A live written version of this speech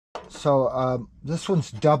So this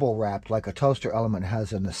one's double wrapped like a toaster element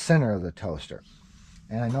has in the center of the toaster.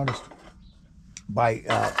 And I noticed by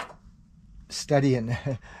studying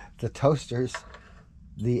the toasters,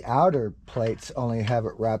 the outer plates only have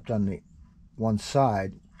it wrapped on the one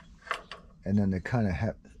side, and then they kind of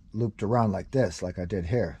have looped around like this, like I did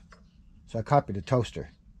here. So I copied the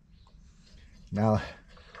toaster. Now,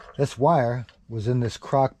 this wire was in this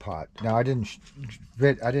crock pot. Now I didn't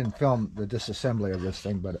film the disassembly of this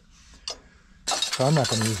thing, but so I'm not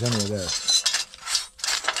going to use any of this.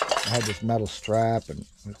 I had this metal strap, and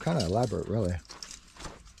it's kind of elaborate, really.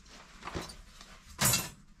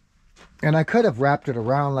 And I could have wrapped it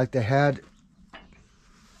around like they had,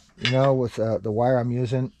 you know, with the wire I'm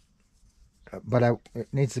using, but it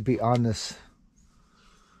needs to be on this.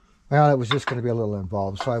 Well, it was just going to be a little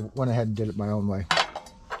involved, so I went ahead and did it my own way.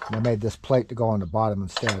 And I made this plate to go on the bottom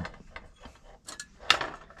instead.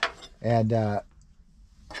 And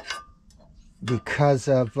because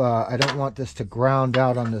of, I don't want this to ground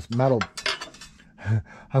out on this metal,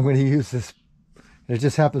 I'm going to use this. It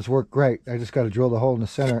just happens to work great. I just got to drill the hole in the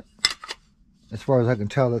center. As far as I can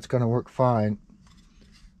tell, that's going to work fine.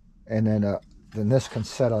 And then this can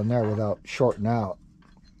set on there without shorting out.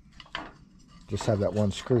 Just have that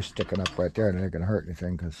one screw sticking up right there, and it ain't going to hurt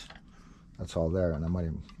anything because that's all there, and I might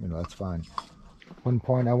even, you know, that's fine. One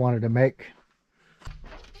point I wanted to make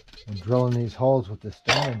when drilling these holes with this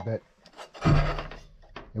diamond bit,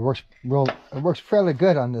 it works fairly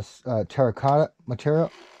good on this terracotta material.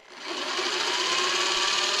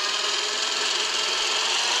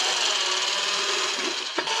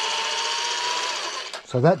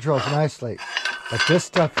 So that drills nicely. But this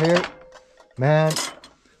stuff here, man,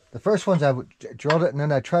 the first ones I drilled it, and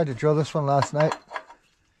then I tried to drill this one last night,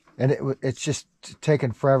 and it's just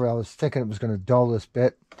taken forever. I was thinking it was going to dull this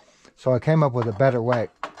bit, so I came up with a better way.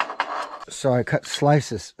 So I cut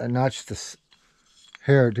slices and notched this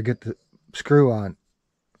here to get the screw on.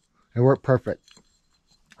 It worked perfect,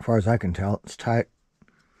 as far as I can tell. It's tight.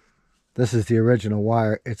 This is the original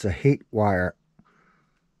wire. It's a heat wire,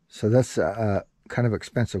 so that's kind of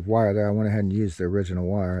expensive wire there. I went ahead and used the original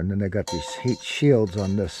wire, and then they got these heat shields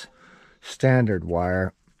on this standard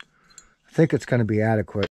wire. I think it's going to be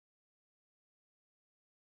adequate.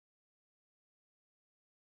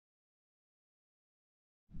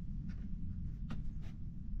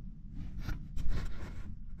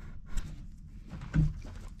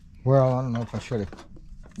 Well, I don't know if I should have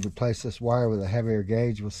replaced this wire with a heavier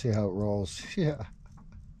gauge. We'll see how it rolls. Yeah.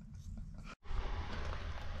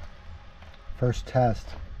 First test.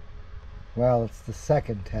 Well, it's the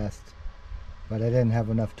second test, but I didn't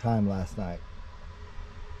have enough time last night.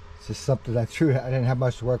 It's just something I didn't have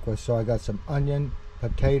much to work with, so I got some onion,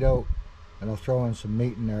 potato, and I'll throw in some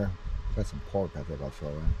meat in there. Got some pork, I think I'll throw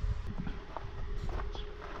in.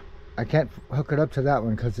 I can't hook it up to that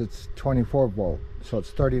one because it's 24 volt, so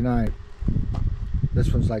it's 39.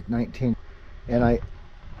 This one's like 19. And I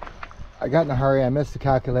got in a hurry, I missed the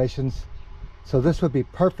calculations. So this would be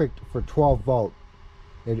perfect for 12 volt.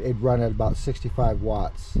 It'd run at about 65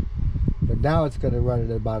 watts. But now it's going to run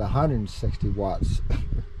at about 160 watts.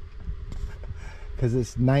 Because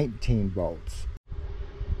it's 19 volts.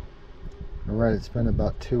 Alright, it's been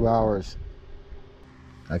about 2 hours.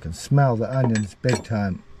 I can smell the onions big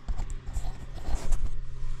time.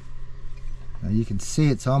 Now you can see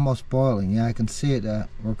it's almost boiling. Yeah, I can see it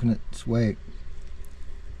working its way.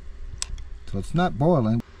 So it's not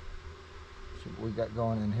boiling. So what we got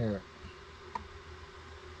going in here.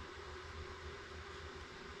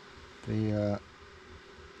 The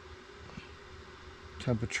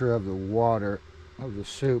temperature of the water, of the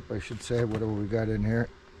soup, I should say, whatever we got in here.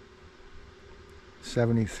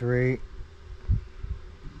 73,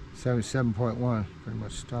 77.1. Pretty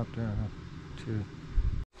much stopped there, huh? 2.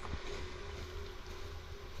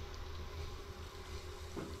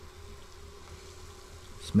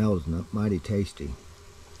 Smells mighty tasty.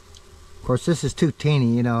 Of course, this is too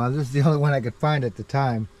teeny, you know. This is the only one I could find at the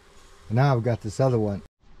time. And now I've got this other one.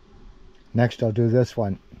 Next, I'll do this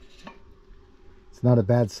one. It's not a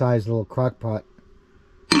bad sized little crock pot.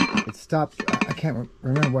 It stopped. I can't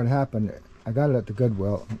remember what happened. I got it at the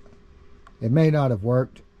Goodwill. It may not have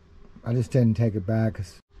worked. I just didn't take it back.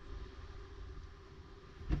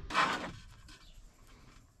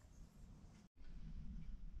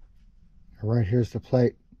 Alright, here's the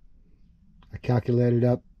plate. I calculated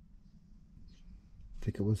up. I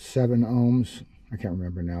think it was 7 ohms. I can't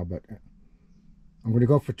remember now, but I'm going to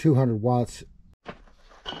go for 200 watts.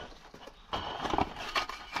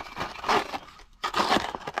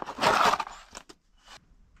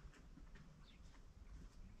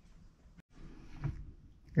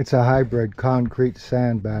 It's a hybrid concrete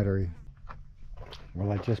sand battery.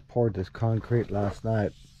 Well, I just poured this concrete last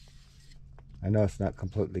night. I know it's not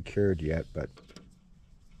completely cured yet, but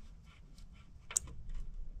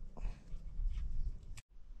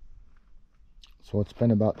so it's been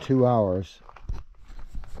about 2 hours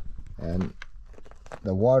and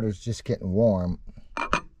the water's just getting warm,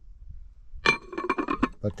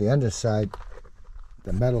 but the underside,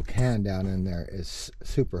 the metal can down in there is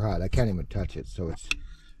super hot. I can't even touch it, so it's,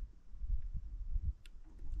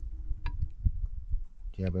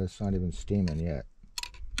 yeah, but it's not even steaming yet.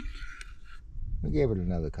 We gave it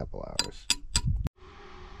another couple hours.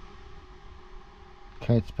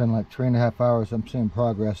 Okay, it's been like 3.5 hours. I'm seeing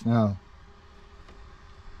progress now.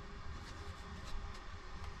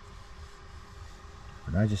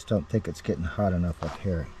 But I just don't think it's getting hot enough up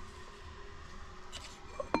here.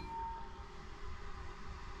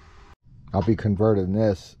 I'll be converting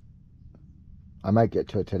this. I might get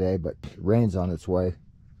to it today, but rain's on its way.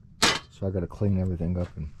 So I gotta clean everything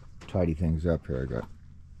up and tidy things up here. I got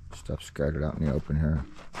stuff scattered out in the open here.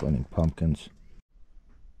 Cleaning pumpkins.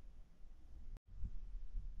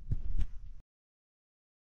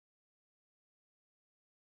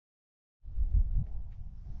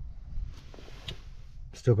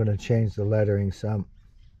 Still gonna change the lettering some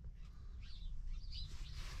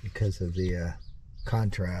because of the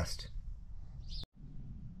contrast.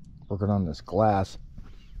 Working on this glass.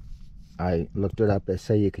 I looked it up. They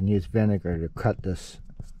say you can use vinegar to cut this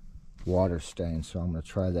water stain, so I'm going to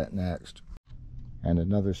try that next. And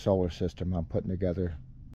another solar system I'm putting together.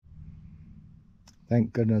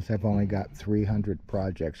 Thank goodness I've only got 300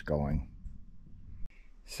 projects going.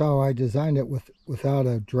 So I designed it without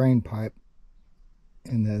a drain pipe,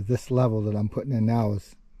 and this level that I'm putting in now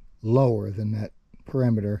is lower than that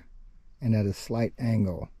perimeter and at a slight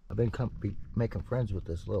angle. I've been making friends with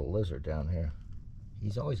this little lizard down here.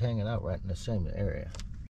 He's always hanging out right in the same area.